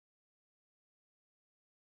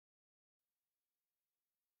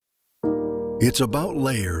It's about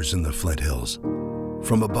layers in the Flint Hills.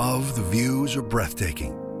 From above, the views are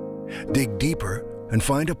breathtaking. Dig deeper and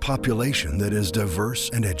find a population that is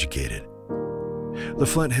diverse and educated. The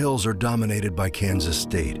Flint Hills are dominated by Kansas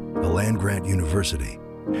State, a land-grant university,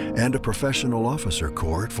 and a professional officer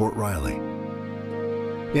corps at Fort Riley.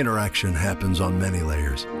 Interaction happens on many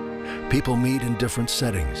layers. People meet in different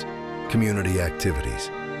settings, community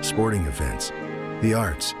activities, sporting events, the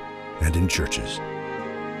arts, and in churches.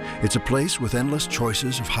 It's a place with endless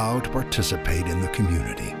choices of how to participate in the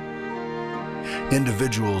community.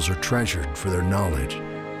 Individuals are treasured for their knowledge,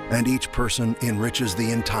 and each person enriches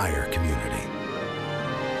the entire community.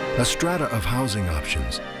 A strata of housing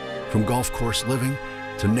options, from golf course living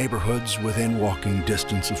to neighborhoods within walking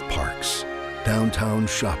distance of parks, downtown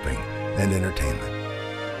shopping, and entertainment.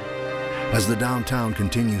 As the downtown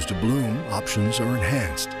continues to bloom, options are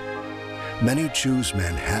enhanced. Many choose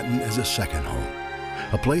Manhattan as a second home,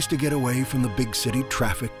 a place to get away from the big city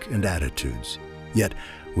traffic and attitudes, yet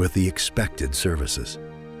with the expected services.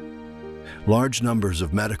 Large numbers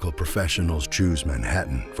of medical professionals choose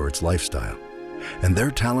Manhattan for its lifestyle, and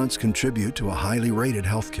their talents contribute to a highly rated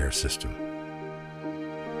healthcare system.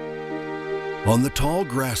 On the tall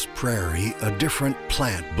grass prairie, a different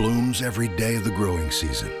plant blooms every day of the growing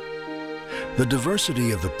season. The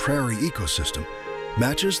diversity of the prairie ecosystem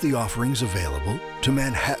matches the offerings available to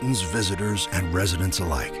Manhattan's visitors and residents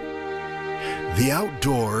alike. The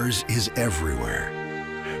outdoors is everywhere.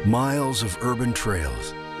 Miles of urban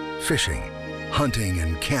trails, fishing, hunting,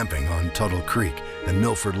 and camping on Tuttle Creek and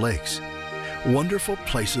Milford Lakes. Wonderful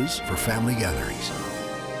places for family gatherings.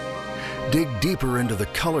 Dig deeper into the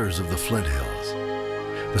colors of the Flint Hills.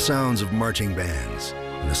 The sounds of marching bands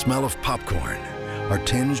and the smell of popcorn are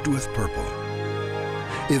tinged with purple.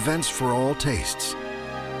 Events for all tastes.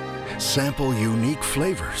 Sample unique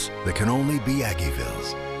flavors that can only be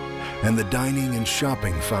Aggieville's, and the dining and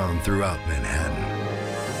shopping found throughout Manhattan.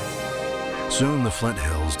 Soon the Flint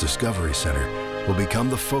Hills Discovery Center will become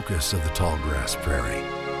the focus of the tall grass prairie,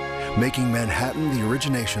 making Manhattan the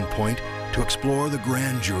origination point to explore the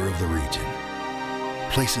grandeur of the region.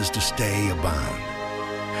 Places to stay abound.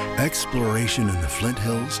 Exploration in the Flint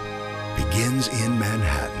Hills begins in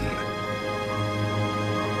Manhattan.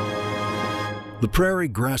 The prairie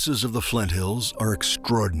grasses of the Flint Hills are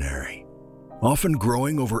extraordinary, often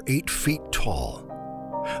growing over 8 feet tall,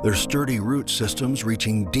 their sturdy root systems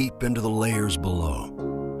reaching deep into the layers below,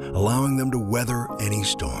 allowing them to weather any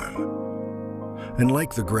storm. And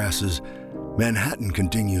like the grasses, Manhattan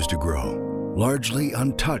continues to grow, largely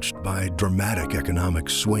untouched by dramatic economic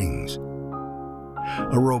swings.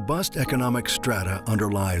 A robust economic strata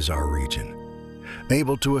underlies our region,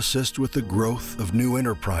 able to assist with the growth of new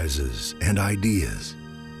enterprises and ideas.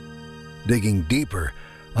 Digging deeper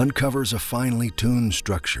uncovers a finely tuned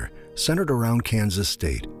structure centered around Kansas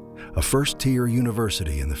State, a first-tier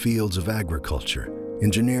university in the fields of agriculture,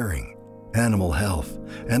 engineering, animal health,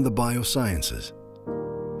 and the biosciences.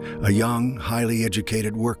 A young, highly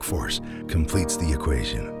educated workforce completes the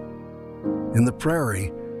equation. In the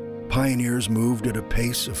prairie, pioneers moved at a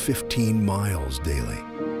pace of 15 miles daily.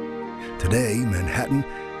 Today, Manhattan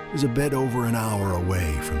is a bit over an hour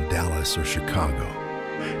away from Dallas or Chicago.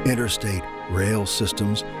 Interstate, rail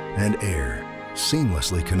systems, and air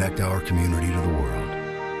seamlessly connect our community to the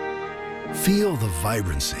world. Feel the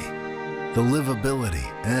vibrancy, the livability,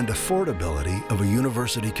 and affordability of a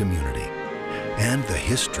university community, and the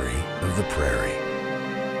history of the prairie.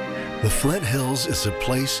 The Flint Hills is a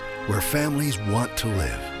place where families want to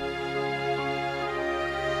live.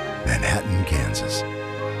 Manhattan, Kansas.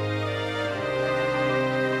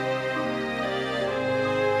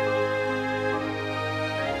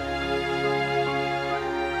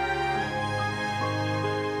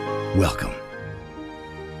 Welcome